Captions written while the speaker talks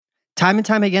Time and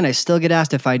time again, I still get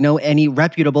asked if I know any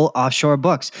reputable offshore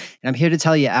books. And I'm here to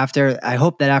tell you I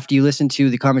hope that after you listen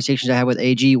to the conversations I have with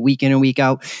AG week in and week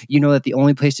out, you know that the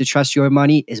only place to trust your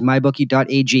money is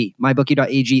mybookie.ag.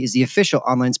 Mybookie.ag is the official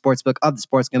online sportsbook of the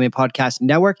Sports Gambling Podcast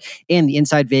Network and the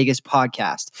Inside Vegas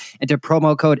podcast. Enter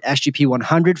promo code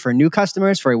SGP100 for new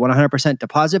customers for a 100%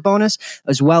 deposit bonus,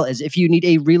 as well as if you need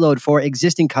a reload for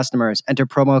existing customers, enter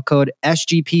promo code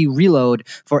SGP Reload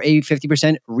for a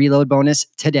 50% reload bonus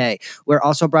today. We're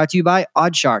also brought to you by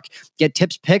Oddshark. Get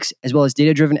tips, picks, as well as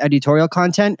data-driven editorial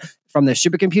content from their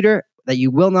supercomputer that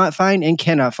you will not find and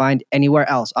cannot find anywhere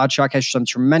else. Oddshark has some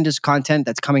tremendous content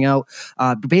that's coming out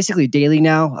basically daily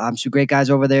now. Some great guys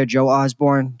over there, Joe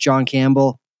Osborne, John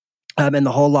Campbell, and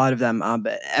the whole lot of them,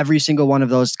 every single one of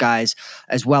those guys,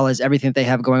 as well as everything that they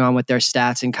have going on with their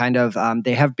stats and kind of,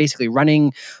 they have basically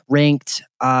running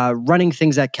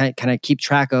things that can kind of keep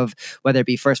track of whether it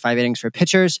be first 5 innings for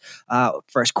pitchers,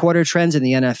 first quarter trends in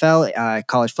the NFL,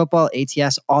 college football,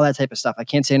 ATS, all that type of stuff. I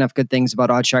can't say enough good things about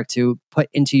Oddshark to put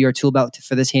into your tool belt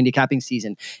for this handicapping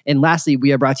season. And lastly,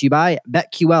 we are brought to you by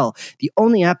BetQL, the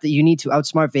only app that you need to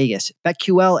outsmart Vegas.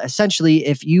 BetQL, essentially,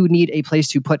 if you need a place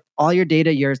to put all your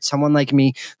data, you're someone like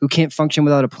me who can't function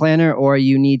without a planner, or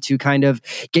you need to kind of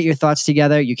get your thoughts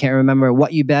together, you can't remember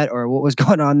what you bet or what was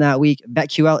going on that week,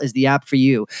 BetQL is the app for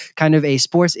you. Kind of a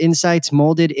sports insights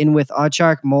molded in with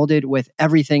Oddshark, molded with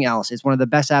everything else. It's one of the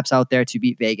best apps out there to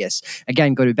beat Vegas.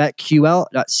 Again, go to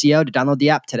betql.co to download the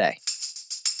app today.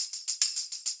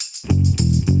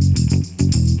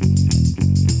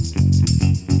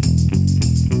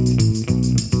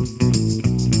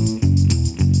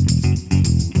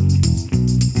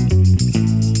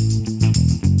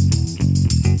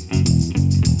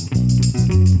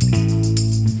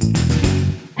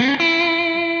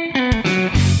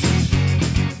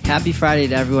 Happy Friday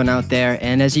to everyone out there.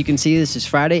 And as you can see, this is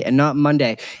Friday and not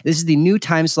Monday. This is the new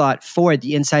time slot for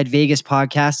the Inside Vegas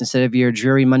podcast instead of your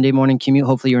dreary Monday morning commute.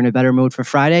 Hopefully you're in a better mood for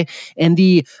Friday. And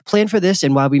the plan for this,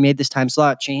 and why we made this time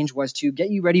slot change, was to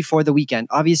get you ready for the weekend.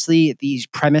 Obviously, the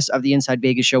premise of the Inside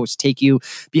Vegas show was to take you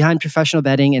behind professional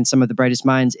betting and some of the brightest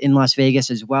minds in Las Vegas,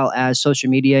 as well as social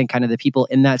media and kind of the people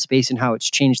in that space and how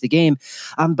it's changed the game.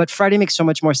 But Friday makes so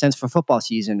much more sense for football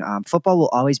season. Football will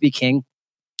always be king.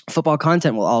 Football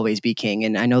content will always be king.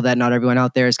 And I know that not everyone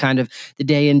out there is kind of the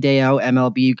day in, day out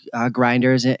MLB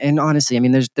grinders. And honestly, I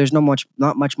mean, there's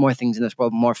not much more things in this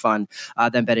world more fun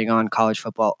than betting on college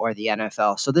football or the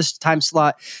NFL. So this time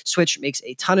slot switch makes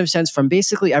a ton of sense from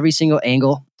basically every single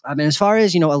angle. And as far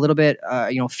as, a little bit,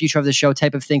 future of the show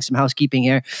type of thing, some housekeeping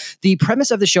here. The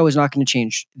premise of the show is not going to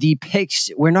change. The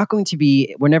picks, we're never going to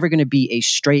be a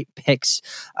straight picks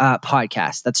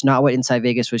podcast. That's not what Inside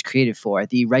Vegas was created for.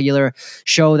 The regular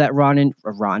show that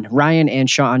Ryan and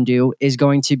Sean do is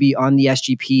going to be on the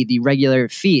SGP, the regular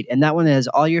feed. And that one has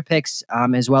all your picks,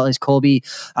 as well as Colby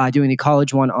doing the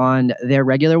college one on their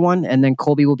regular one. And then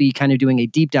Colby will be kind of doing a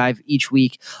deep dive each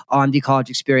week on the College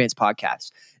Experience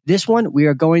podcast. This one, we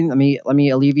are going, let me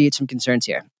alleviate some concerns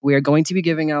here. We are going to be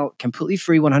giving out completely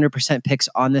free 100% picks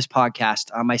on this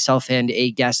podcast, myself and a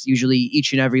guest, usually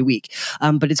each and every week.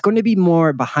 But it's going to be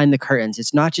more behind the curtains.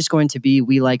 It's not just going to be,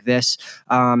 we like this,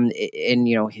 and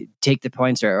take the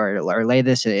points or lay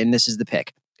this, and this is the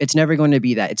pick. It's never going to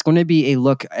be that. It's going to be a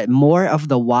look at more of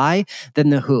the why than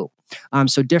the who.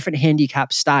 So different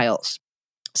handicap styles.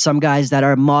 Some guys that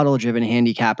are model-driven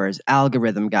handicappers,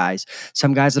 algorithm guys,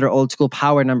 some guys that are old-school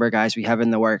power number guys we have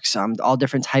in the works, all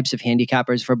different types of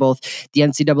handicappers for both the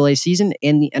NCAA season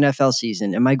and the NFL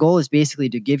season. And my goal is basically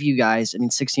to give you guys,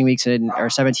 16 weeks or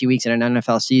 17 weeks in an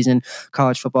NFL season,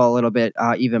 college football a little bit,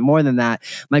 even more than that.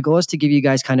 My goal is to give you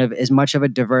guys kind of as much of a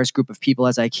diverse group of people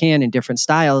as I can in different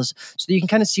styles so that you can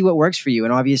kind of see what works for you.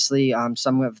 And obviously,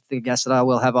 some of the guests that I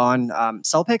will have on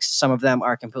sell picks, some of them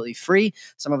are completely free,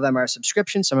 some of them are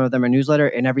subscription, some of them are newsletter,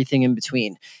 and everything in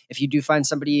between. If you do find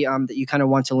somebody that you kind of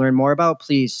want to learn more about,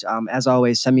 please, as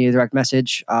always, send me a direct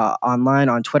message online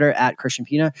on Twitter at Christian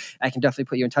Pina. I can definitely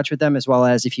put you in touch with them, as well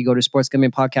as if you go to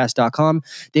sportsgamblingpodcast.com,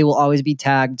 they will always be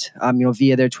tagged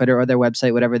via their Twitter or their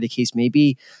website, whatever the case may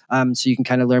be. So you can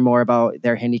kind of learn more about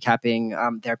their handicapping,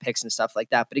 their picks and stuff like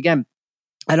that. But again,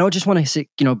 I don't just want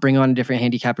to bring on a different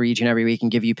handicapper each and every week and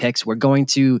give you picks. We're going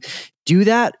to do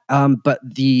that, but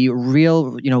the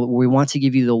real, we want to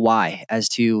give you the why as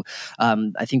to,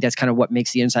 I think that's kind of what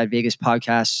makes the Inside Vegas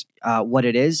podcast what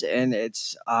it is, and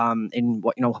it's in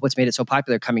what's made it so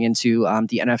popular coming into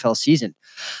the NFL season.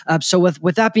 So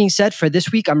with that being said, for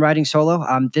this week, I'm riding solo.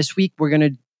 This week we're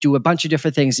gonna do a bunch of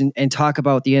different things and talk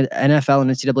about the NFL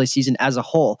and NCAA season as a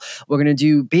whole. We're going to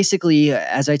do basically,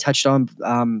 as I touched on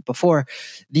before,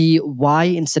 the why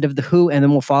instead of the who, and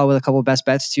then we'll follow with a couple of best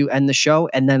bets to end the show.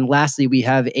 And then lastly, we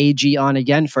have AG on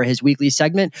again for his weekly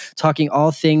segment, talking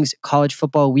all things college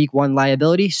football week 1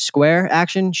 liability, square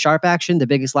action, sharp action, the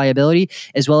biggest liability,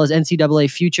 as well as NCAA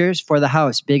futures for the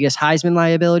house, biggest Heisman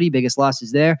liability, biggest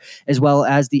losses there, as well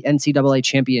as the NCAA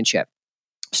championship.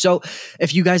 So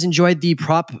if you guys enjoyed the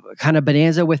prop kind of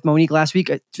bonanza with Monique last week,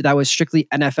 that was strictly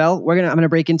NFL. I'm going to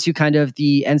break into kind of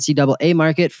the NCAA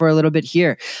market for a little bit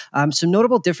here. Some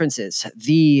notable differences.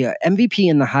 The MVP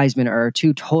and the Heisman are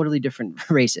two totally different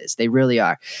races. They really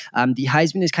are. The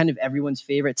Heisman is kind of everyone's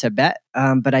favorite to bet.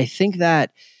 But I think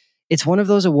that it's one of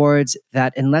those awards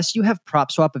that unless you have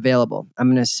PropSwap available, I'm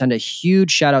going to send a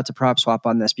huge shout out to PropSwap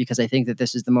on this because I think that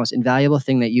this is the most invaluable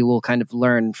thing that you will kind of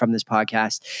learn from this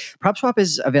podcast. PropSwap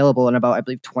is available in about, I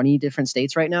believe, 20 different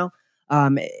states right now.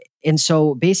 And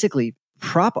so basically,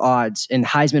 prop odds and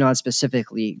Heisman odds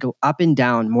specifically go up and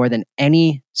down more than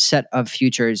any set of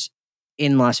futures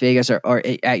in Las Vegas or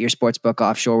at your sports book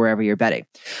offshore, wherever you're betting.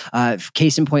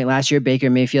 Case in point, last year,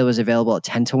 Baker Mayfield was available at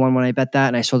 10-1 when I bet that,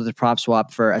 and I sold it to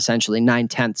PropSwap for essentially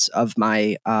 9/10 of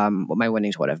my what my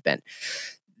winnings would have been.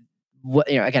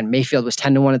 Again, Mayfield was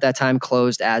 10-1 at that time,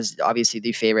 closed as obviously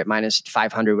the favorite, minus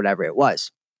 500, whatever it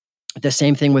was. The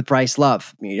same thing with Bryce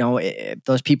Love.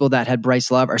 Those people that had Bryce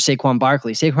Love or Saquon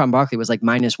Barkley was like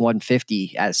minus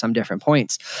 150 at some different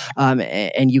points.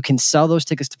 And you can sell those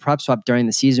tickets to PropSwap during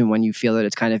the season when you feel that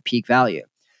it's kind of peak value.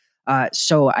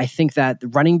 So I think that the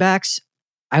running backs,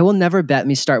 I will never bet. Let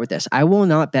me start with this. I will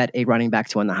not bet a running back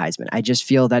to win the Heisman. I just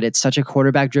feel that it's such a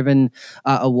quarterback-driven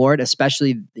award,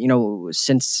 especially,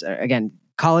 since, again,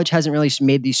 college hasn't really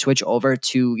made the switch over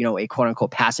to, a quote unquote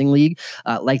passing league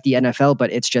like the NFL,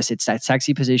 but it's that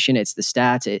sexy position. It's the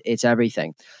stats. It's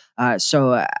everything.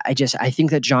 So I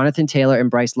think that Jonathan Taylor and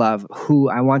Bryce Love, who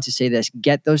I want to say this,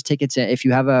 get those tickets in. If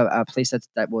you have a place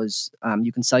that was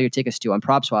you can sell your tickets to on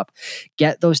PropSwap,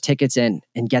 get those tickets in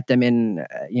and get them in,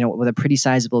 with a pretty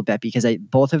sizable bet because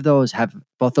both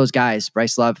those guys,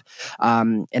 Bryce Love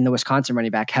and the Wisconsin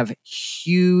running back, have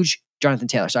huge. Jonathan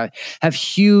Taylor, sorry, have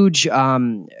huge,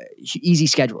 easy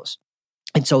schedules.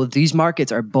 And so these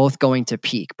markets are both going to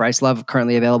peak. Bryce Love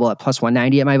currently available at plus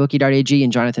 190 at mybookie.ag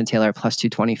and Jonathan Taylor at plus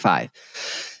 225.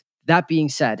 That being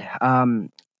said,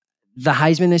 the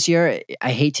Heisman this year,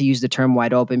 I hate to use the term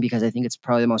wide open because I think it's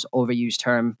probably the most overused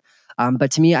term.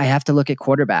 But to me, I have to look at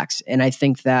quarterbacks. And I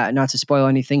think that, not to spoil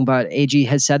anything, but AG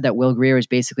has said that Will Grier is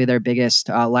basically their biggest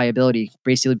liability,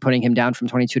 basically putting him down from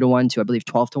 22-1 to, I believe,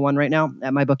 12-1 right now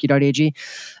at mybookie.ag.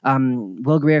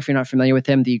 Will Grier, if you're not familiar with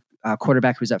him, the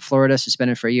quarterback who was at Florida,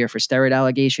 suspended for a year for steroid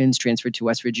allegations, transferred to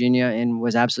West Virginia, and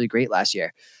was absolutely great last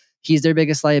year. He's their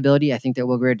biggest liability. I think that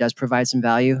Will Grier does provide some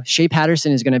value. Shea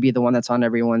Patterson is going to be the one that's on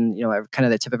everyone, kind of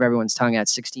the tip of everyone's tongue at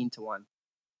 16-1.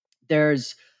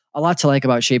 There's a lot to like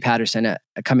about Shea Patterson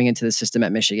coming into the system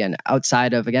at Michigan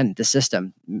outside of, again, the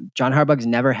system. John Harbaugh's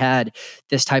never had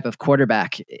this type of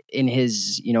quarterback in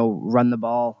his, run the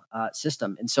ball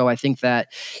system. And so I think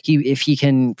that if he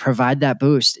can provide that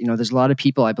boost, there's a lot of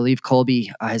people, I believe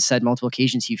Colby has said multiple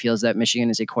occasions, he feels that Michigan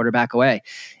is a quarterback away.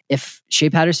 If Shea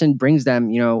Patterson brings them,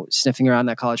 sniffing around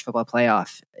that college football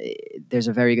playoff, there's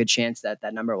a very good chance that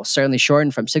number will certainly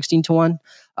shorten from 16-1.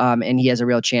 And he has a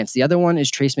real chance. The other one is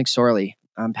Trace McSorley.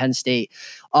 Penn State,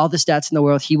 all the stats in the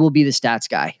world, he will be the stats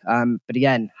guy. But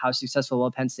again, how successful will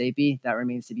Penn State be? That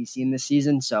remains to be seen this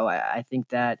season. So I think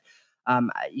that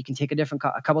you can take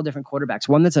a couple different quarterbacks.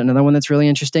 Another one that's really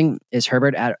interesting is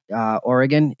Herbert at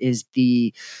Oregon.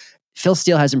 Phil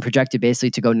Steele has him projected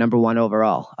basically to go number 1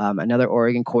 overall. Another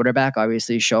Oregon quarterback,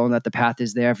 obviously shown that the path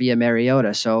is there via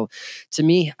Mariota. So to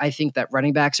me, I think that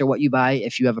running backs are what you buy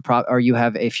if you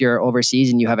have if you're overseas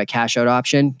and you have a cash out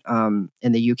option.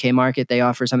 In the UK market, they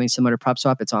offer something similar to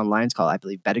PropSwap. It's online. It's called, I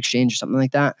believe, Bet Exchange or something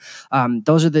like that.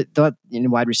 Those are the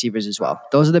wide receivers as well.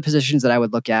 Those are the positions that I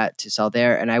would look at to sell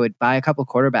there. And I would buy a couple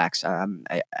quarterbacks.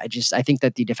 I think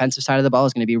that the defensive side of the ball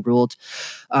is going to be ruled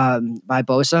by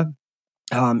Bosa.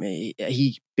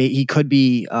 He could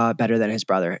be better than his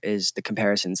brother is the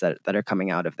comparisons that are coming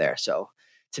out of there. So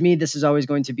to me, this is always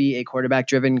going to be a quarterback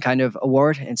driven kind of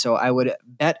award. And so I would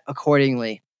bet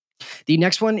accordingly. The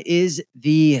next one is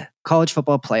the college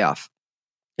football playoff,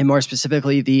 and more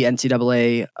specifically the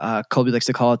NCAA. Colby likes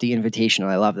to call it the Invitational.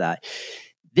 I love that.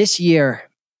 This year,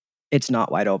 it's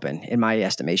not wide open in my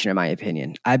estimation, in my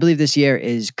opinion. I believe this year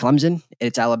is Clemson,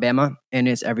 it's Alabama, and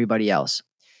it's everybody else.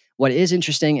 What is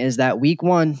interesting is that week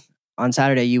 1 on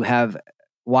Saturday, you have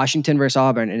Washington versus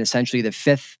Auburn in essentially the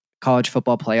 5th college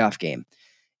football playoff game.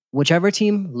 whichever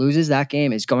team loses that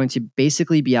game is going to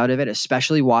basically be out of it,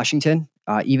 especially Washington.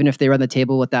 Even if they run the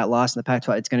table with that loss in the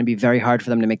Pac-12, it's going to be very hard for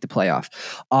them to make the playoff.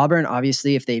 Auburn,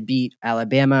 obviously, if they beat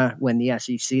Alabama, win the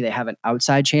SEC, they have an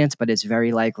outside chance, but it's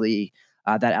very likely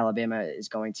that Alabama is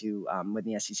going to win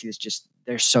the SEC. It's just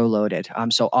they're so loaded.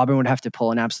 So Auburn would have to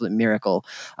pull an absolute miracle,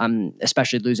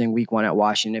 especially losing week 1 at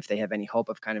Washington if they have any hope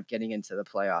of kind of getting into the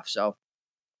playoff. So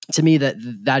to me,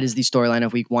 that is the storyline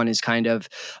of week 1 is kind of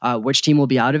which team will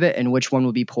be out of it and which one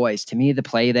will be poised. To me, the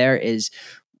play there is,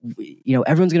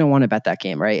 everyone's going to want to bet that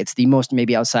game, right? It's the most,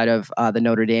 maybe outside of the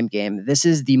Notre Dame game, this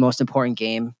is the most important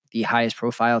game, the highest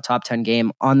profile top 10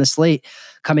 game on the slate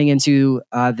coming into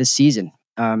this season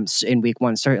in week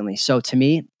 1, certainly. So to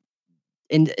me,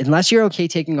 unless you're okay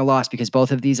taking a loss, because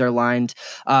both of these are lined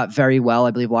very well.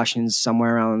 I believe Washington's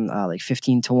somewhere around like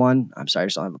 15-1. I'm sorry, I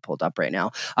just don't have it pulled up right now.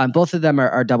 Both of them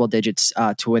are double digits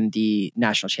to win the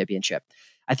national championship.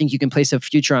 I think you can place a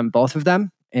future on both of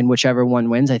them, and whichever one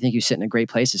wins, I think you sit in a great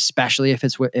place, especially if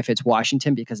it's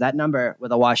Washington, because that number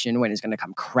with a Washington win is going to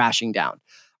come crashing down.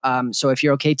 So if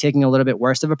you're okay taking a little bit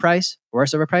worse of a price,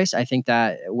 I think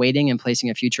that waiting and placing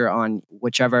a future on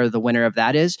whichever the winner of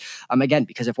that is, again,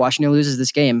 because if Washington loses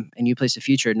this game and you place a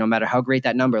future, no matter how great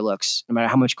that number looks, no matter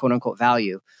how much quote unquote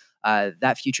value,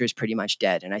 that future is pretty much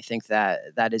dead. And I think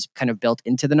that is kind of built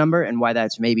into the number, and why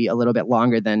that's maybe a little bit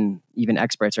longer than even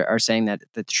experts are saying that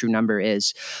the true number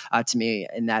is to me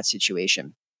in that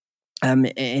situation. And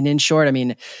in short, I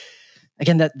mean,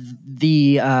 again, that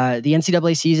the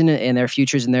NCAA season and their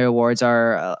futures and their awards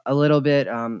are a little bit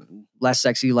less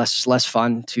sexy, less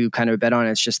fun to kind of bet on.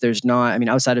 It's just there's not, I mean,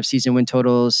 outside of season win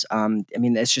totals, I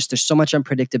mean, it's just there's so much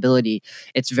unpredictability.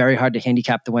 It's very hard to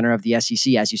handicap the winner of the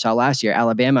SEC, as you saw last year.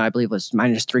 Alabama, I believe, was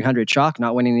minus 300 chalk,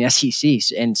 not winning the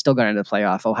SEC and still got into the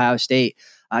playoff. Ohio State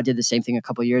did the same thing a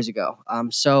couple years ago.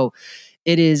 So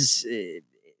it is.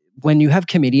 When you have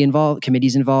committees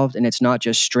involved, and it's not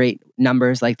just straight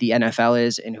numbers like the NFL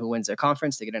is and who wins their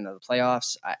conference to get into the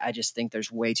playoffs, I just think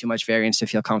there's way too much variance to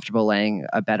feel comfortable laying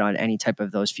a bet on any type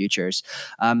of those futures.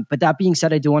 But that being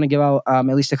said, I do want to give out at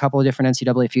least a couple of different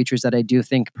NCAA futures that I do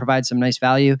think provide some nice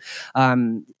value.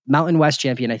 Mountain West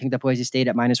champion, I think that Boise State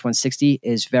at minus 160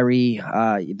 is very,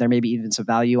 there may be even some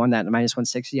value on that at minus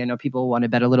 160. I know people want to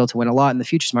bet a little to win a lot in the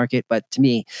futures market, but to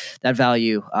me, that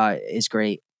value is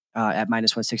great. At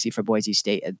minus 160 for Boise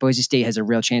State. Boise State has a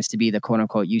real chance to be the quote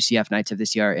unquote UCF Knights of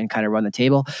this year and kind of run the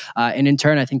table. And in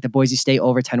turn, I think the Boise State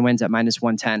over 10 wins at minus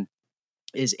 110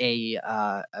 is a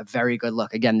very good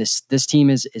look. Again, this team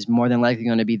is more than likely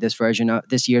going to be this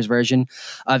year's version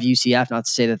of UCF. Not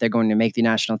to say that they're going to make the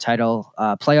national title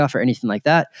playoff or anything like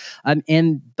that.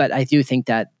 But I do think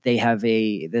that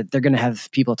that they're going to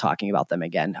have people talking about them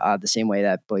again, the same way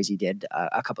that Boise did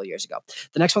a couple of years ago.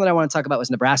 The next one that I want to talk about was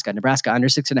Nebraska. Nebraska under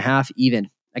 6.5 even.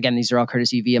 Again, these are all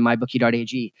courtesy via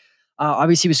mybookie.ag.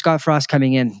 Obviously, with Scott Frost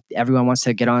coming in, everyone wants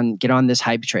to get on this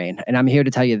hype train. And I'm here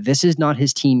to tell you, this is not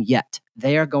his team yet.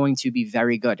 They are going to be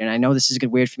very good. And I know this is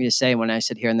weird for me to say when I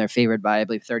sit here and they're favored by, I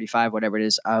believe, 35, whatever it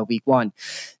is, week 1.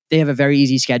 They have a very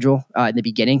easy schedule in the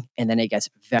beginning, and then it gets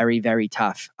very, very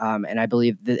tough. And I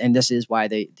believe, and this is why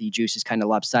the juice is kind of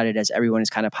lopsided as everyone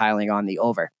is kind of piling on the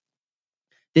over.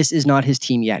 This is not his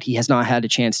team yet. He has not had a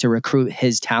chance to recruit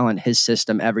his talent, his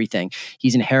system, everything.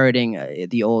 He's inheriting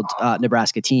the old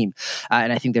Nebraska team.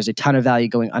 And I think there's a ton of value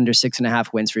going under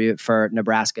 6.5 wins for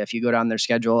Nebraska. If you go down their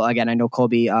schedule, again, I know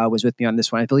Colby was with me on this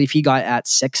one. I believe he got at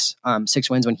six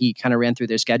wins when he kind of ran through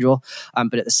their schedule.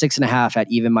 But at the 6.5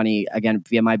 at even money, again,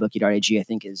 via mybookie.ag, I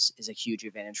think is a huge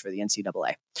advantage for the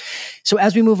NCAA. So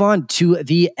as we move on to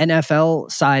the NFL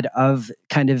side of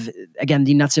kind of, again,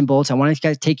 the nuts and bolts, I want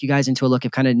to take you guys into a look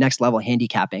at kind of next level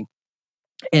handicapping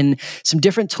and some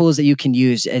different tools that you can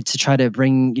use to try to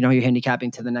bring, your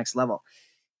handicapping to the next level.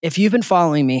 If you've been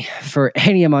following me for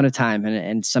any amount of time,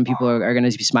 and some people are going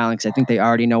to be smiling because I think they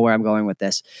already know where I'm going with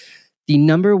this, the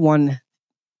number one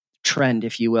trend,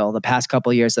 if you will, the past couple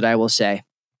of years that I will say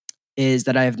is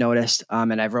that I have noticed,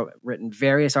 and I've written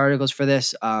various articles for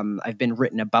this. I've been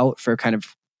written about for kind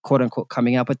of quote unquote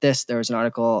coming up with this. There was an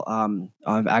article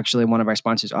of actually one of our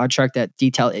sponsors, OddsShark,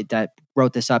 that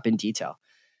wrote this up in detail.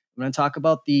 I'm going to talk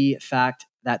about the fact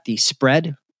that the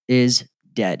spread is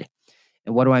dead.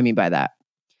 And what do I mean by that?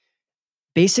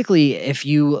 Basically, if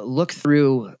you look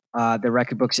through the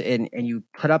record books and you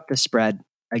put up the spread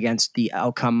against the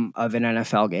outcome of an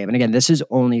NFL game, and again, this is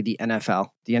only the NFL,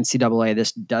 the NCAA,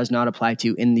 this does not apply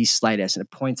to in the slightest, and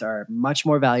the points are much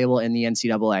more valuable in the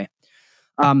NCAA.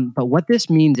 But what this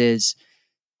means is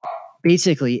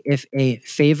basically if a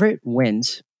favorite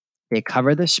wins, they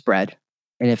cover the spread,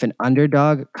 and if an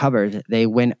underdog covers, they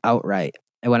win outright.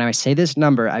 And when I say this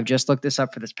number, I've just looked this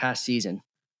up for this past season.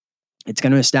 It's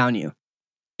going to astound you.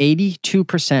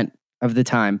 82% of the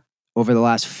time over the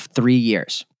last 3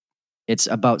 years. It's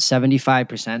about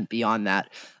 75% beyond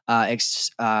that.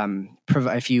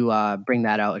 If you bring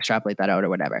that out, extrapolate that out or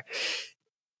whatever.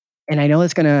 And I know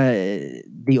it's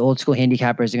the old school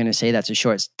handicappers are going to say that's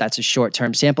a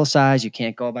short-term sample size. You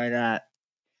can't go by that.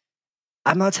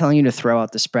 I'm not telling you to throw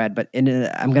out the spread, but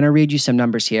I'm going to read you some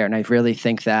numbers here, and I really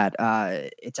think that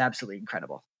it's absolutely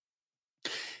incredible.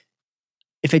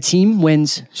 If a team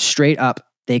wins straight up,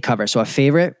 they cover. So a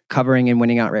favorite covering and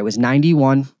winning outright was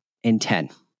 91-10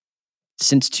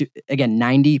 again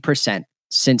 90%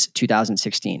 since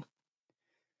 2016.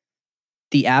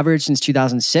 The average since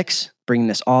 2006, bringing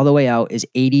this all the way out, is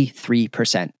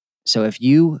 83%. So if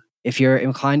you're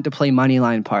inclined to play money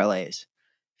line parlays,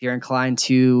 if you're inclined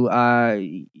to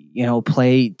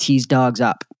play tease dogs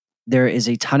up, there is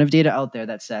a ton of data out there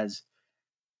that says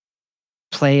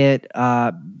basically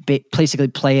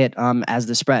play it as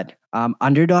the spread.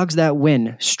 Underdogs that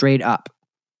win straight up.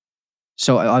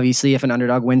 So obviously, if an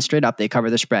underdog wins straight up, they cover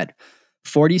the spread.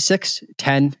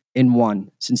 46-10-1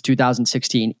 since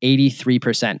 2016,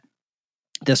 83%.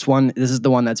 This is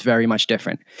the one that's very much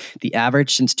different. The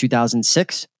average since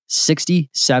 2006,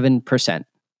 67%.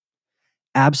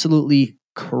 Absolutely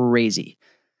crazy.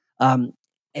 And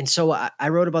so I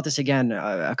wrote about this again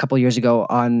a couple years ago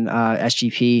on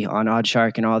SGP, on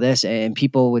OddsShark and all this, and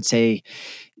people would say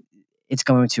it's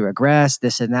going to regress,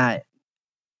 this and that.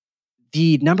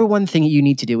 The number one thing you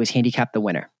need to do is handicap the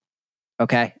winner.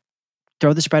 Okay?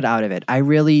 Throw the spread out of it. I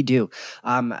really do.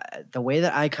 The way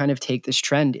that I kind of take this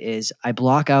trend is I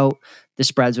block out the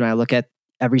spreads when I look at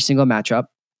every single matchup,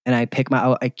 and I pick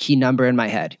out a key number in my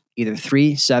head, either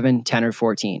 3, 7, 10, or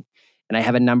 14. And I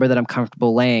have a number that I'm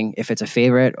comfortable laying if it's a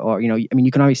favorite, or, you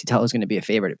can obviously tell it's going to be a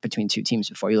favorite between two teams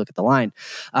before you look at the line.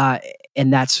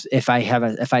 And that's if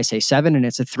I say 7 and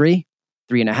it's a 3,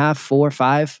 3.5, 4,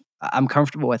 5, I'm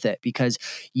comfortable with it because,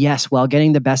 yes, while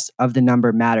getting the best of the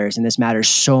number matters, and this matters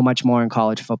so much more in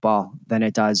college football than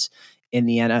it does in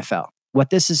the NFL. What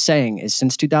this is saying is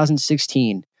since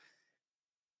 2016,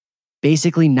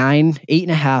 basically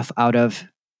 8.5 out of,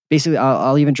 basically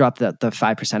I'll even drop the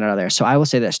 5% out of there. So I will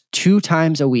say this, 2 to 3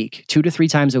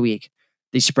 times a week,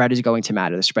 the spread is going to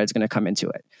matter. The spread is going to come into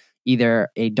it. Either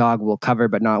a dog will cover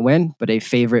but not win, but a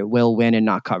favorite will win and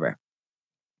not cover.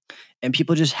 And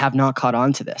people just have not caught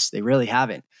on to this. They really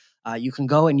haven't. You can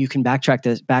go and you can back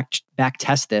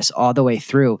test this all the way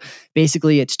through.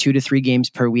 Basically, it's 2 to 3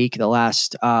 games per week. The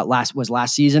last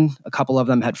season. A couple of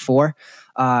them had 4,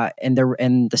 and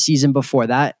the season before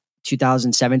that,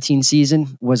 2017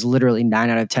 season, was literally 9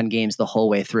 out of 10 games the whole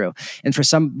way through. And for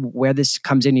where this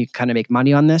comes in, you kind of make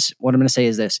money on this. What I'm going to say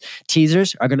is this: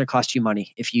 teasers are going to cost you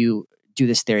money if you do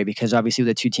this theory, because obviously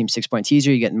with a 2-team 6-point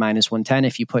teaser, you get -110.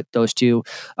 If you put those two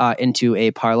into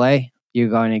a parlay, you're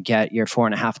going to get your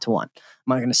 4.5 to 1. I'm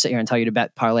not going to sit here and tell you to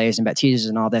bet parlays and bet teasers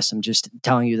and all this. I'm just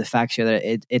telling you the facts here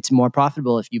that it's more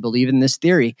profitable if you believe in this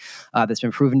theory that's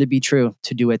been proven to be true,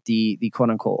 to do it the quote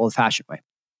unquote old fashioned way.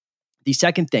 The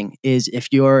second thing is if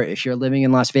you're living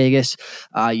in Las Vegas,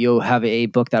 you'll have a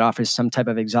book that offers some type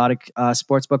of exotic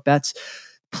sportsbook bets.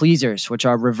 Pleasers, which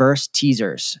are reverse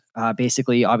teasers.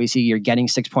 Basically, obviously, you're getting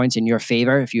 6 points in your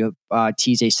favor. If you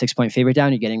tease a 6-point favorite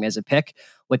down, you're getting them as a pick.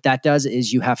 What that does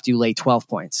is you have to lay 12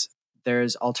 points.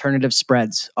 There's alternative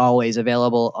spreads always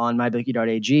available on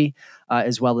mybookie.ag,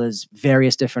 as well as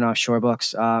various different offshore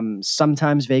books.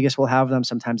 Sometimes Vegas will have them,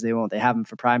 sometimes they won't. They have them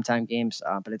for primetime games,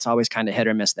 but it's always kind of hit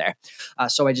or miss there.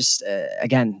 So I just,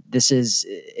 again,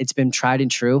 it's been tried and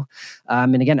true.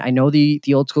 And again, I know the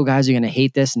old school guys are going to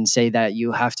hate this and say that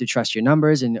you have to trust your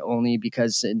numbers, and only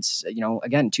because it's,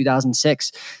 again,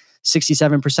 2006.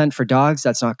 67% for dogs.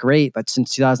 That's not great. But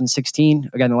since 2016,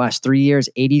 again, the last 3 years,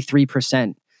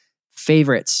 83%.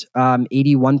 Favorites,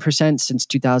 81% since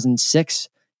 2006,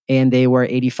 and they were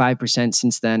 85%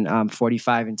 since then,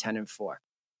 45-10-4.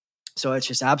 So it's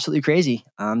just absolutely crazy.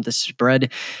 The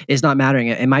spread is not mattering.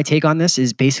 And my take on this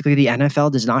is basically the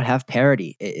NFL does not have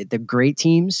parity. The great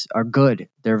teams are good.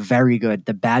 They're very good.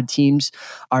 The bad teams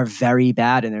are very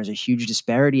bad, and there's a huge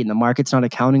disparity, and the market's not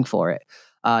accounting for it.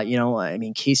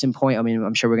 Case in point,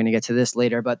 I'm sure we're going to get to this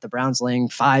later, but the Browns laying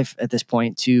 5 at this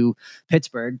point to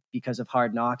Pittsburgh because of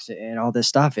Hard Knocks and all this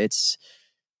stuff. It's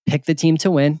pick the team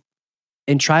to win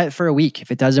and try it for a week.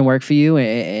 If it doesn't work for you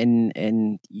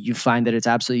and you find that it's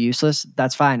absolutely useless,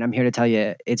 that's fine. I'm here to tell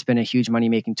you it's been a huge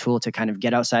money-making tool to kind of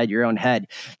get outside your own head.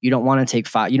 You don't want to take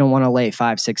 5. You don't want to lay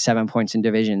 5, 6, 7 points in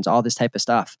divisions, all this type of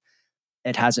stuff.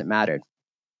 It hasn't mattered.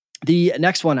 The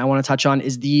next one I want to touch on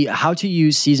is the how to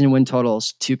use season win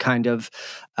totals to kind of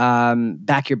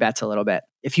back your bets a little bit.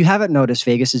 If you haven't noticed,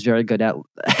 Vegas is very good at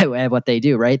what they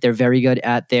do, right? They're very good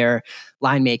at their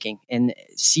line making and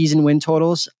season win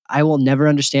totals. I will never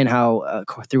understand how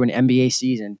through an NBA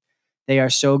season, they are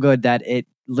so good that it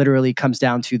literally comes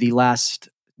down to the last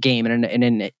game in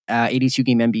an 82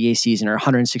 game NBA season or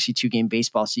 162 game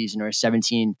baseball season or a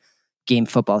 17 game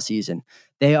football season.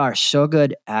 They are so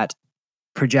good at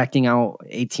projecting out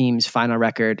a team's final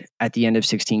record at the end of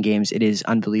 16 games. It is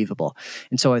unbelievable.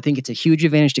 And so I think it's a huge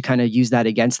advantage to kind of use that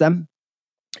against them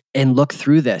and look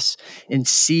through this and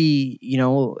see,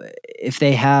 if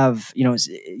they have,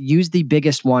 use the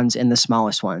biggest ones and the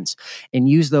smallest ones and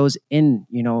use those in,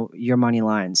 your money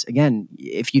lines. Again,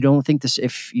 if you don't think this,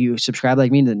 if you subscribe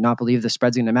like me to not believe the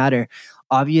spread's going to matter,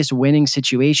 obvious winning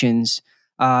situations,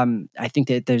 I think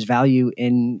that there's value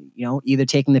in, either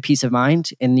taking the peace of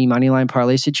mind in the money line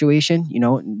parlay situation,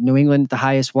 New England, the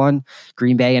highest one,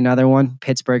 Green Bay, another one,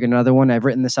 Pittsburgh, another one. I've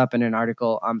written this up in an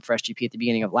article for SGP at the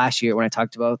beginning of last year when I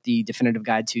talked about the definitive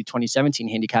guide to 2017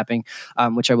 handicapping,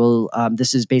 which I will,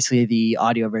 this is basically the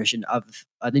audio version of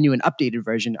the new and updated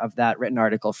version of that written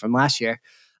article from last year.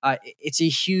 It's a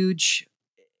huge,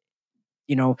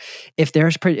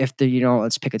 let's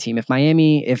pick a team.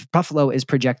 If Buffalo is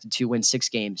projected to win 6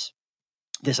 games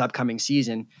this upcoming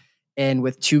season, and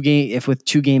with 2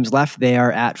 games left, they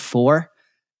are at 4.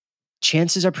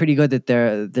 Chances are pretty good that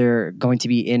they're going to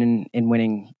be in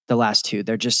winning the last 2.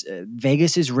 They're just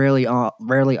Vegas is rarely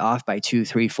off by 2,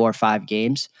 3, 4, 5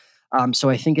 games. So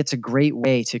I think it's a great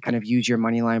way to kind of use your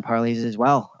money line parlays as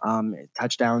well.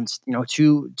 Touchdowns,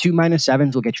 2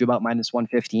 -7s will get you about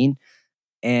 -115.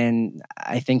 And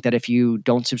I think that if you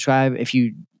don't subscribe, if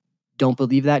you don't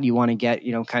believe that, you want to get,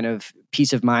 kind of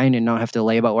peace of mind and not have to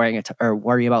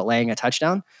worry about laying a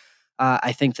touchdown.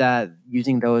 I think that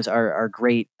using those are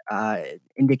great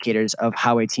indicators of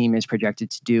how a team is projected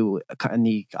to do in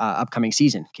the upcoming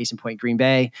season. Case in point, Green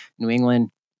Bay, New England,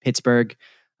 Pittsburgh,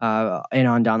 and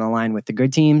on down the line with the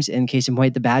good teams. And case in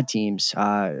point, the bad teams,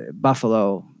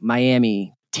 Buffalo,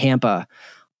 Miami, Tampa.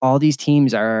 All these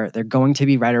teams they're going to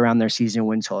be right around their season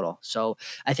win total. So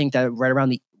I think that right around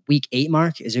the week 8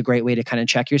 mark is a great way to kind of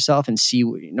check yourself and see,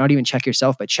 not even check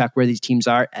yourself, but check where these teams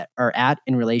are at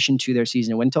in relation to their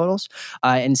season win totals,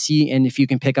 and if you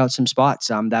can pick out some spots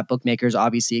that bookmakers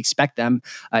obviously expect them,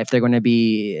 if they're going to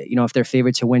be, if they're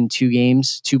favored to win 2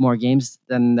 more games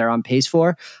than they're on pace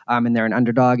for, and they're an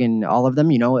underdog in all of them,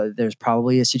 there's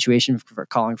probably a situation for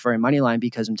calling for a money line,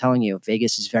 because I'm telling you,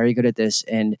 Vegas is very good at this,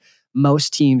 and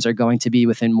most teams are going to be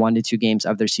within 1 to 2 games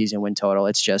of their season win total.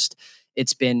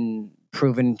 It's been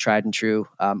proven, tried and true,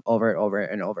 over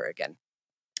and over again.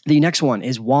 The next one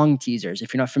is Wong teasers.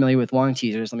 If you're not familiar with Wong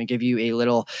teasers, let me give you a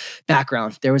little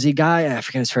background. There was a guy, I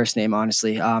forget his first name,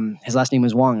 honestly. His last name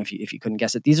was Wong, if you couldn't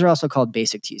guess it. These are also called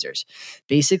basic teasers.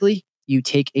 Basically, you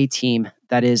take a team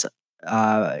that is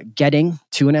getting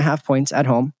 2.5 points at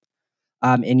home,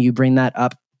 and you bring that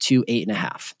up to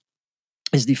 8.5.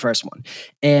 Is the first one.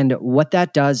 And what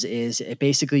that does is it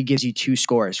basically gives you 2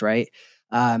 scores, right?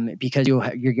 Because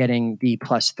you're getting the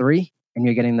 +3 and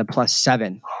you're getting the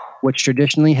 +7, which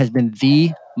traditionally has been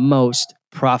the most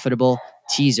profitable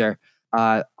teaser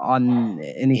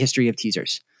in the history of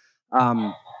teasers.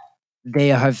 They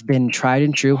have been tried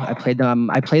and true. I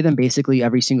play them basically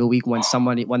every single week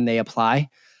when they apply.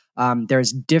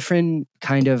 There's different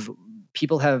kind of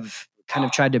people have kind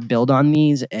of tried to build on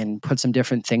these and put some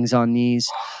different things on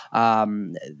these.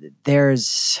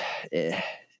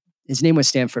 His name was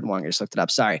Stanford Wong. I just looked it up.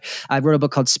 Sorry. I wrote a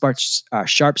book called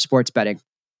Sharp Sports Betting.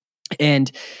 And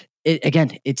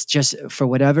it's just, for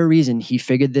whatever reason, he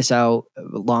figured this out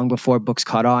long before books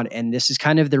caught on. And this is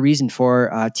kind of the reason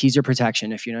for teaser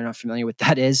protection. If you're not familiar with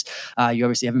that is, you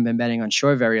obviously haven't been betting on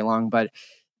shore very long, but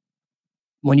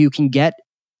when you can get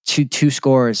to 2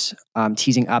 scores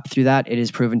teasing up through that, it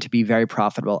is proven to be very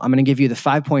profitable. I'm going to give you the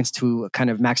 5 points to kind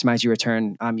of maximize your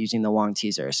return using the Wong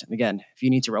teasers. And again, if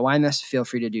you need to rewind this, feel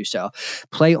free to do so.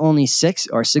 Play only 6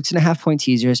 or 6.5 point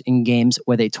teasers in games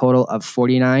with a total of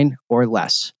 49 or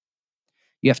less.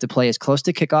 You have to play as close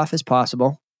to kickoff as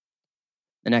possible.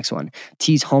 The next one,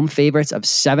 tease home favorites of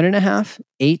 7.5,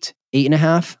 8,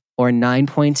 8.5, or 9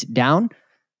 points down.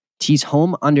 Tease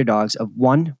home underdogs of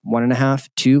 1, 1.5,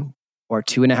 2, or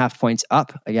 2.5 points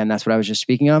up. Again, that's what I was just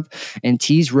speaking of. And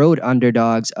tease road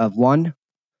underdogs of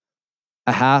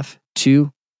 1.5,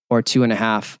 2, or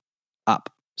 2.5 up.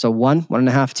 So 1,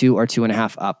 1.5, 2, or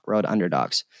 2.5 up road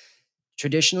underdogs.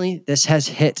 Traditionally, this has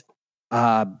hit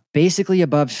basically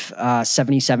above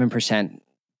 77%,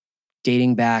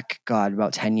 dating back,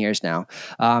 about 10 years now.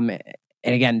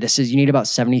 And again, you need about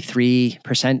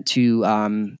 73%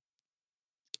 to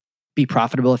be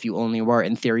profitable if you only were,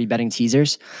 in theory, betting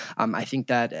teasers. I think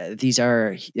that these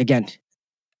are, again,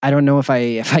 I don't know if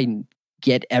I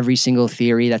get every single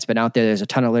theory that's been out there. There's a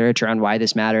ton of literature on why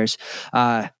this matters.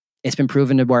 It's been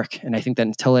proven to work, and I think that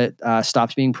until it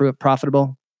stops being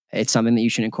profitable, it's something that you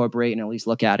should incorporate and at least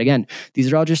look at. Again,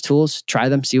 these are all just tools. Try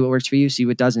them, see what works for you, see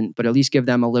what doesn't, but at least give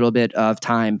them a little bit of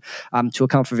time to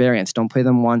account for variance. Don't play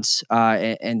them once,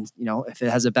 and if it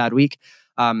has a bad week,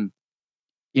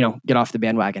 get off the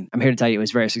bandwagon. I'm here to tell you it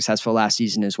was very successful last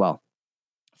season as well.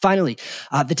 Finally,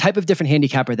 the type of different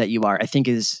handicapper that you are, I think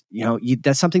is,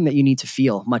 that's something that you need to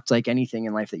feel, much like anything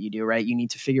in life that you do, right? You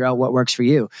need to figure out what works for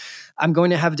you. I'm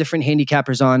going to have different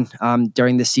handicappers on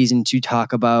during this season to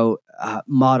talk about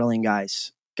modeling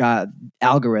guys,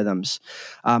 algorithms.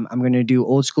 I'm going to do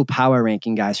old school power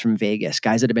ranking guys from Vegas,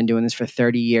 guys that have been doing this for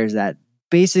 30 years that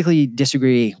basically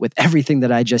disagree with everything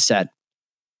that I just said.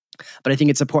 But I think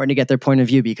it's important to get their point of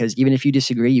view, because even if you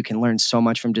disagree, you can learn so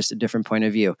much from just a different point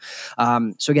of view.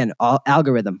 So again,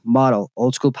 algorithm, model,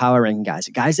 old school power ranking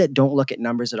guys that don't look at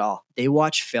numbers at all. They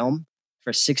watch film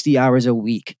for 60 hours a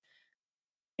week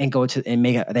and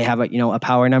they have a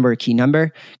power number, a key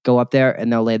number, go up there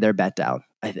and they'll lay their bet down.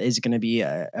 It's going to be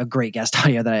a great guest on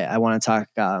here that I want to talk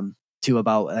to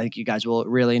about. I think you guys will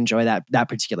really enjoy that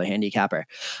particular handicapper.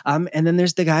 And then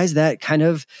there's the guys that kind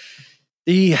of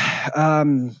the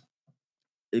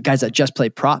guys that just play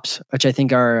props, which I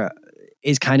think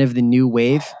is kind of the new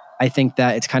wave. I think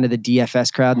that it's kind of the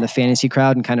DFS crowd and the fantasy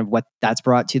crowd and kind of what that's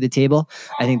brought to the table.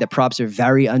 I think that props are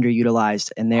very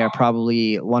underutilized, and they are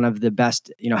probably one of the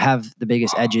best, have the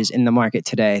biggest edges in the market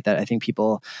today that I think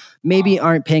people maybe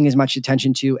aren't paying as much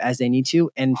attention to as they need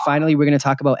to. And finally, we're going to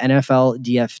talk about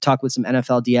talk with some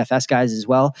NFL DFS guys as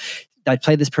well that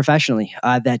play this professionally,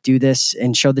 that do this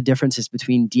and show the differences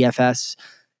between DFS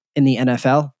in the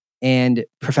NFL and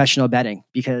professional betting,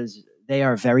 because they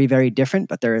are very, very different,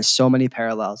 but there is so many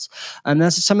parallels. And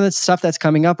that's some of the stuff that's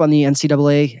coming up on the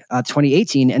NCAA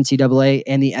 2018 NCAA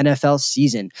and the NFL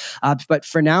season. But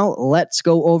for now, let's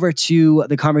go over to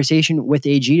the conversation with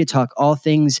AG to talk all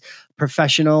things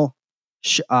professional,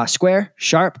 square,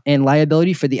 sharp, and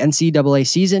liability for the NCAA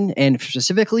season, and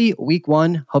specifically week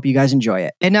 1. Hope you guys enjoy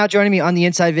it. And now joining me on the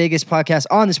Inside Vegas podcast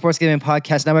on the Sports Gaming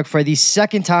Podcast Network for the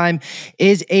second time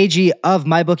is AG of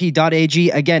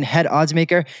MyBookie.ag. Again, head odds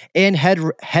maker and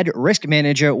head risk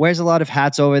manager. Wears a lot of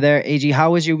hats over there. AG,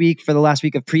 how was your week for the last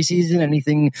week of preseason?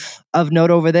 Anything of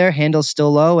note over there? Handles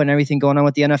still low and everything going on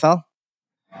with the NFL?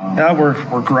 Yeah,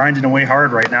 we're grinding away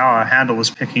hard right now. Our handle is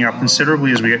picking up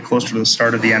considerably as we get closer to the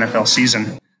start of the NFL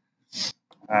season.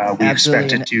 We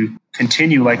expect it to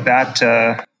continue like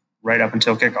that right up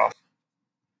until kickoff.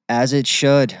 As it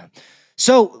should.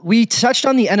 So we touched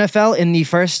on the NFL in the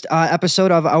first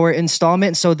episode of our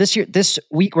installment. So this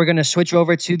week, we're going to switch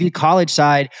over to the college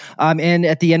side. And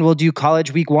at the end, we'll do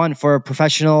college week 1 for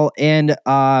professional and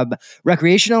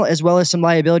recreational, as well as some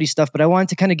liability stuff. But I wanted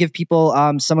to kind of give people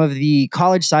some of the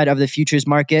college side of the futures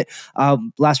market.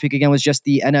 Last week, again, was just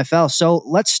the NFL. So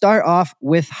let's start off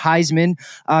with Heisman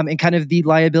and kind of the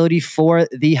liability for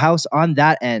the house on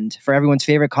that end for everyone's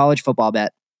favorite college football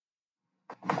bet.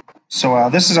 So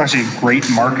this is actually a great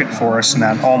market for us in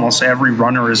that almost every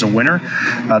runner is a winner.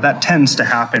 That tends to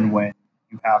happen when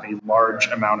you have a large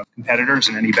amount of competitors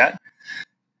in any bet.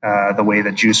 The way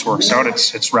that juice works out,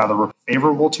 it's rather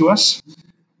favorable to us.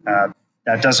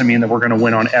 That doesn't mean that we're going to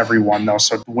win on every one, though.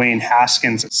 So Dwayne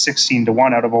Haskins at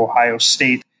 16-1 out of Ohio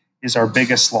State is our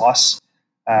biggest loss.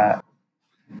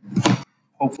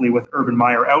 Hopefully with Urban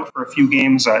Meyer out for a few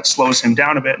games, it slows him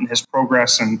down a bit in his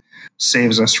progress and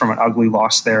saves us from an ugly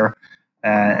loss there.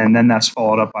 And then that's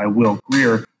followed up by Will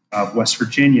Greer of West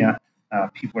Virginia.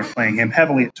 People are playing him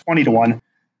heavily at 20-1.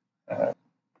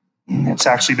 It's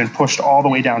actually been pushed all the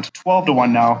way down to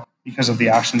 12-1 now because of the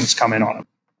action that's come in on him.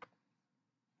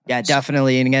 Yeah,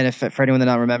 definitely. And again, for anyone that's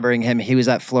not remembering him, he was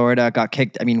at Florida, got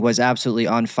kicked. Was absolutely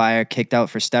on fire, kicked out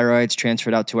for steroids,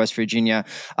 transferred out to West Virginia,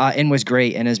 and was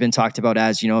great, and has been talked about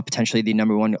as, potentially the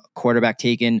number 1 quarterback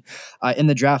taken in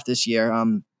the draft this year.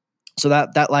 So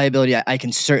that liability, I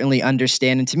can certainly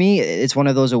understand. And to me, it's one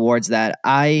of those awards that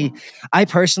I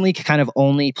personally kind of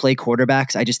only play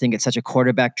quarterbacks. I just think it's such a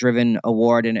quarterback-driven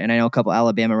award. And I know a couple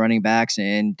Alabama running backs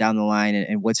and down the line,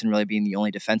 and Woodson really being the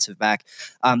only defensive back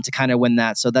to kind of win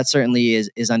that. So that certainly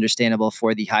is understandable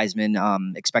for the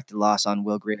Heisman expected loss on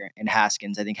Will Greer and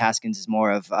Haskins. I think Haskins is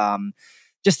more of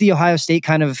just the Ohio State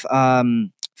kind of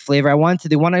flavor.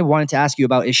 The one I wanted to ask you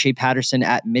about is Shea Patterson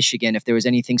at Michigan. If there was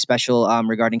anything special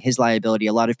regarding his liability,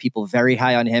 a lot of people very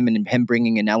high on him, and him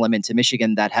bringing an element to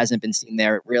Michigan that hasn't been seen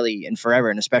there really in forever,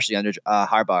 and especially under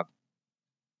Harbaugh.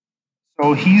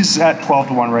 So he's at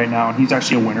 12-1 right now, and he's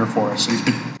actually a winner for us. So he's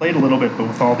been played a little bit, but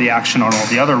with all the action on all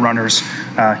the other runners,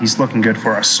 he's looking good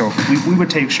for us. So we would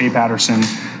take Shea Patterson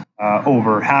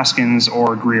over Haskins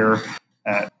or Greer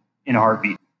in a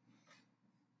heartbeat.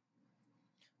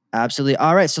 Absolutely.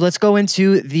 All right. So let's go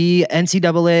into the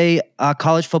NCAA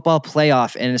college football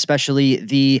playoff, and especially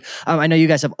the, I know you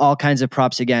guys have all kinds of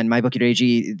props again.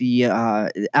 MyBookie.ag, the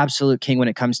absolute king when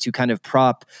it comes to kind of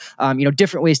prop,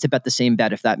 different ways to bet the same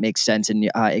bet, if that makes sense, and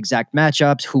exact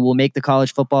matchups, who will make the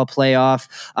college football playoff.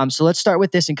 So let's start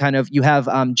with this, and kind of, you have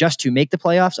just to make the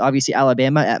playoffs, obviously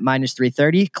Alabama at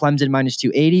 -330, Clemson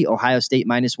 -280, Ohio State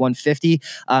 -150,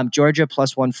 Georgia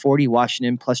 +140,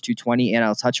 Washington +220, and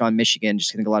I'll touch on Michigan.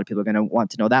 Just think a lot of people are going to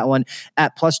want to know that one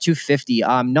at +250.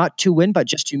 Not to win, but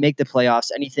just to make the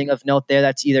playoffs. Anything of note there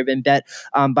that's either been bet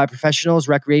by professionals,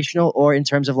 recreational, or in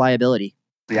terms of liability?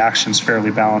 The action's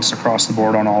fairly balanced across the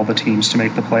board on all the teams to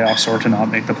make the playoffs or to not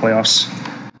make the playoffs.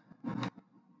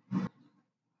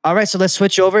 All right, so let's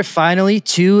switch over finally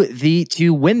to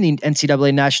win the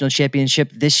NCAA National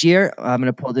Championship this year. I'm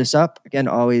going to pull this up again,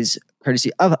 always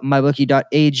courtesy of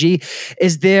mybookie.ag.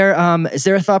 Is there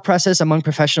a thought process among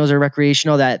professionals or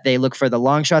recreational that they look for the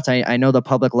long shots? I know the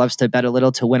public loves to bet a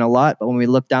little to win a lot, but when we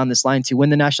look down this line to win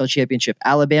the national championship,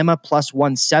 Alabama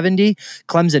 +170,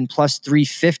 Clemson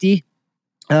 +350,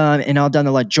 and all down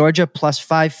the line, Georgia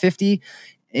 +550.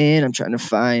 And I'm trying to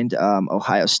find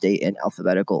Ohio State in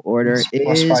alphabetical order. It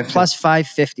is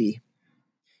 +550.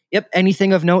 Yep.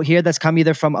 Anything of note here that's come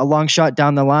either from a long shot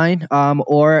down the line,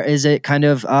 or is it kind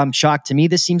of chalk? To me,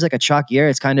 this seems like a chalk year.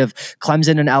 It's kind of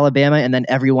Clemson and Alabama and then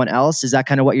everyone else. Is that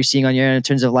kind of what you're seeing on your end in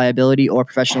terms of liability or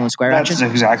professional and square action?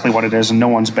 That's exactly what it is. And no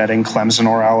one's betting Clemson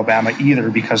or Alabama either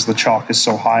because the chalk is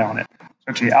so high on it.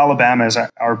 Actually, Alabama is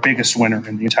our biggest winner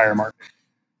in the entire market.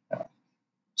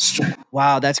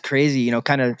 Wow, that's crazy.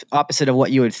 Kind of opposite of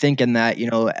what you would think in that,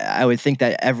 I would think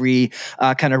that every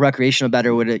kind of recreational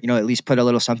bettor would, at least put a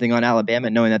little something on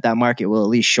Alabama, knowing that market will at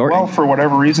least shorten. Well, for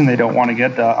whatever reason, they don't want to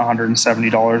get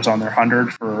 $170 on their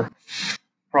 100 for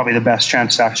probably the best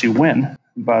chance to actually win.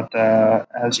 But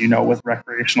as you know, with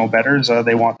recreational bettors,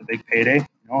 they want the big payday,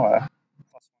 buying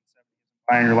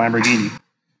your Lamborghini.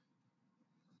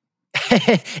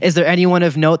 Is there anyone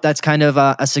of note that's kind of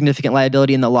a significant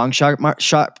liability in the long shot,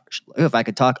 if I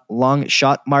could talk, long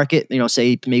shot market,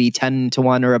 say maybe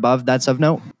 10-1 or above, that's of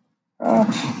note?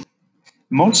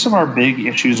 Most of our big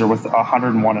issues are with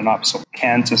 101 and up. So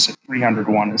Kansas at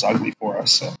 301 is ugly for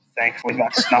us. So thankfully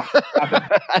that's not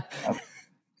happening.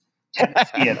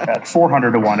 Tennessee at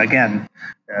 400-1, again,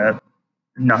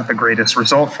 not the greatest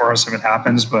result for us if it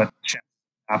happens, but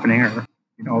happening, or,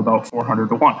 about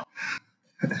 400-1.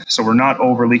 So we're not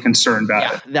overly concerned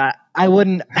about it. That I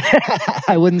wouldn't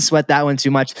sweat that one too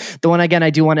much. The one, again,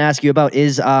 I do want to ask you about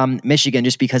is Michigan,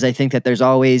 just because I think that there's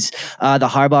always the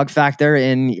Harbaugh factor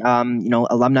in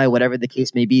alumni, whatever the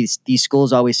case may be. These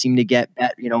schools always seem to get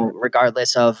bet,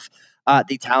 regardless of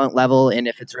the talent level and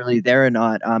if it's really there or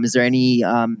not. Is there any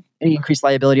increased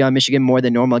liability on Michigan more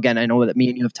than normal? Again, I know that me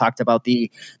and you have talked about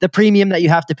the premium that you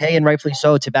have to pay, and rightfully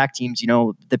so, to back teams,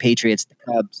 the Patriots, the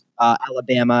Cubs,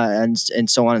 Alabama, and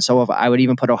so on and so forth. I would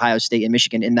even put Ohio State and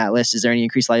Michigan in that list. Is there any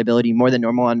increased liability more than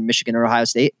normal on Michigan or Ohio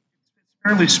State?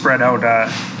 Fairly spread out.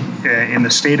 In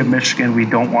the state of Michigan, we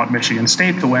don't want Michigan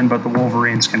State to win, but the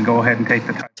Wolverines can go ahead and take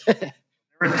the title.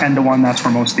 They're at 10-1. That's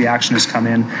where most of the action has come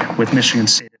in, with Michigan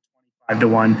State at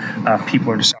 25-1.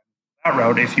 People are deciding that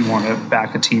route if you want to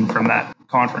back a team from that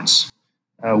conference.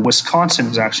 Wisconsin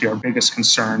is actually our biggest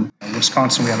concern.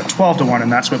 Wisconsin, we have at 12-1,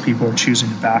 and that's what people are choosing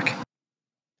to back.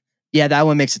 Yeah, that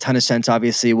one makes a ton of sense.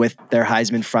 Obviously, with their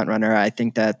Heisman frontrunner, I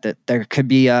think that there could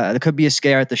be a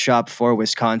scare at the shop for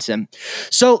Wisconsin.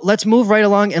 So let's move right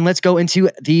along and let's go into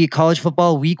the college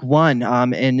football week 1,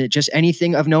 and just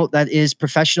anything of note that is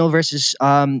professional versus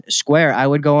square. I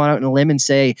would go on a limb and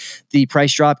say the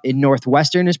price drop in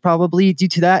Northwestern is probably due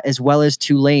to that, as well as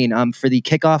Tulane for the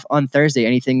kickoff on Thursday.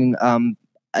 Anything?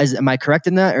 Am I correct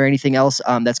in that, or anything else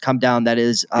that's come down that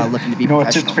is looking to be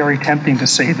professional? It's very tempting to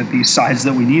say that these sides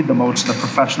that we need the most are the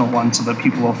professional ones, so that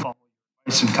people will follow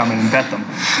advice and come in and bet them.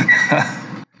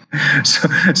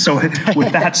 so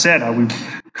with that said,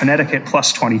 Connecticut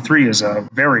 +23 is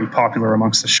very popular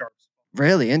amongst the sharps.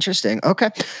 Really interesting. Okay.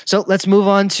 So let's move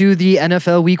on to the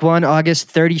NFL week 1, August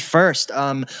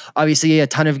 31st. Obviously a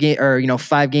ton of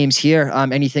 5 games here.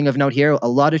 Anything of note here? A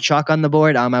lot of chalk on the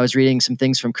board. I was reading some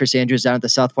things from Chris Andrews down at the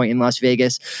South Point in Las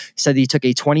Vegas. He said he took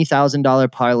a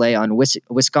 $20,000 parlay on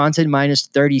Wisconsin minus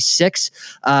 36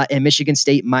 and Michigan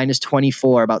State minus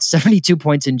 24, about 72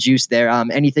 points in juice there.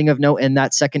 Anything of note in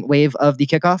that second wave of the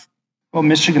kickoff? Well,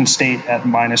 Michigan State at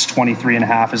minus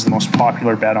 23.5 is the most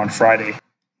popular bet on Friday.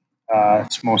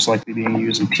 It's most likely being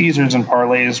used in teasers and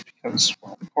parlays because,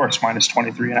 well, of course, minus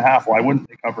 23.5. Why wouldn't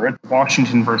they cover it?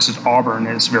 Washington versus Auburn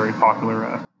is very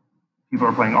popular. People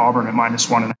are playing Auburn at minus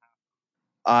 1.5.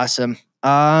 Awesome.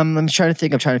 I'm trying to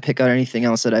think. I'm trying to pick out anything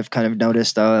else that I've kind of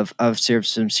noticed of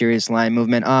some serious line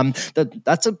movement.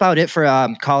 That's about it for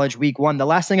college week 1. The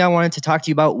last thing I wanted to talk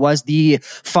to you about was the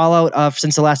fallout of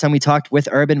since the last time we talked with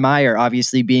Urban Meyer,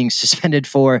 obviously being suspended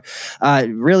for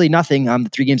really nothing. The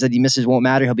 3 games that he misses won't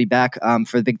matter. He'll be back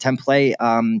for the Big Ten play.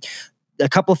 A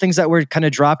couple of things that were kind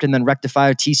of dropped and then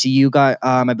rectified. TCU got,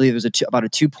 I believe it was about a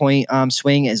 2-point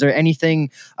swing. Is there anything,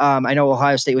 I know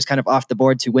Ohio State was kind of off the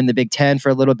board to win the Big Ten for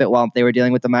a little bit while they were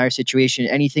dealing with the Meyer situation.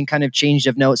 Anything kind of changed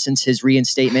of note since his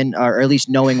reinstatement, or at least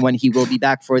knowing when he will be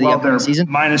back for the upcoming season?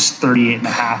 Minus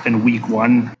 38.5 in week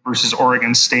 1 versus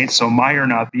Oregon State. So Meyer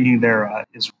not being there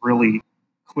is really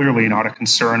clearly not a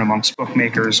concern amongst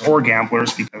bookmakers or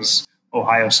gamblers because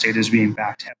Ohio State is being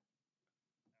backed heavily.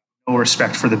 No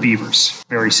respect for the Beavers.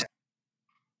 Very sad.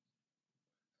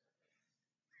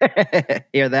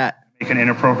 Hear that. Make an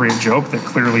inappropriate joke that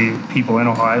clearly people in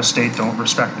Ohio State don't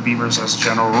respect the Beavers as a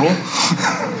general rule.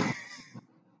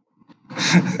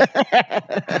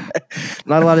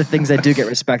 Not a lot of things that do get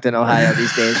respect in Ohio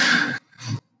these days.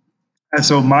 And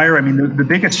so Meyer, I mean, the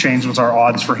biggest change was our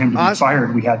odds for him to be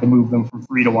fired. We had to move them from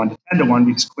 3-1 to 10-1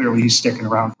 because clearly he's sticking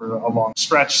around for a long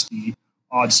stretch. The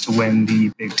odds to win the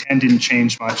Big Ten didn't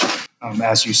change much.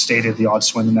 As you stated, the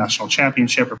odds to win the national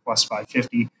championship are plus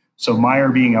 550. So Meyer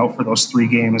being out for those 3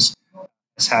 games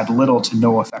has had little to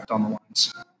no effect on the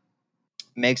lines.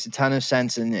 Makes a ton of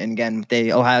sense. And again,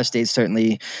 Ohio State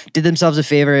certainly did themselves a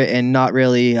favor in not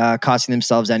really costing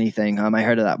themselves anything. I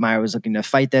heard that Meyer was looking to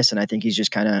fight this, and I think he's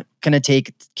just kind of going to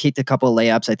take a couple of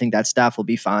layups. I think that staff will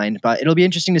be fine, but it'll be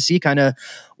interesting to see kind of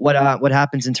what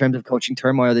happens in terms of coaching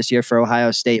turmoil this year for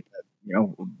Ohio State.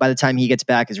 By the time he gets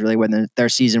back is really when their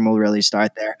season will really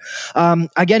start there.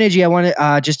 Again, AG, I want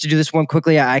to just to do this one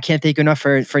quickly. I can't thank you enough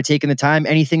for taking the time.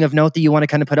 Anything of note that you want to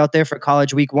kind of put out there for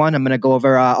college week 1? I'm going to go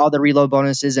over all the reload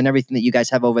bonuses and everything that you guys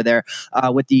have over there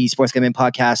with the Sports Gambling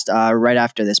Podcast right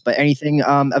after this. But anything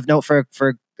of note for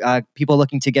people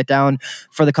looking to get down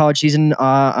for the college season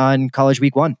on college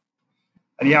week 1?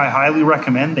 Yeah, I highly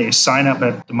recommend they sign up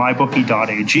at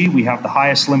mybookie.ag. We have the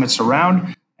highest limits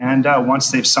around. And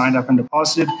once they've signed up and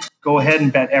deposited, go ahead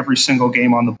and bet every single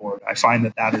game on the board. I find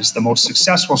that is the most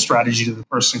successful strategy that the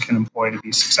person can employ to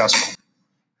be successful.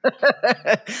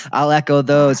 I'll echo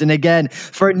those. And again,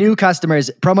 for new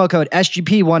customers, promo code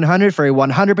SGP100 for a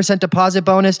 100% deposit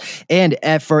bonus. And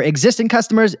for existing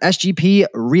customers, SGP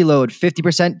Reload,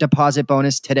 50% deposit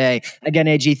bonus today. Again,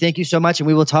 AG, thank you so much. And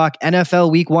we will talk NFL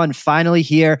week 1 finally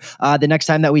here the next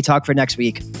time that we talk for next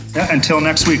week. Yeah, until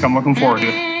next week, I'm looking forward to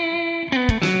it.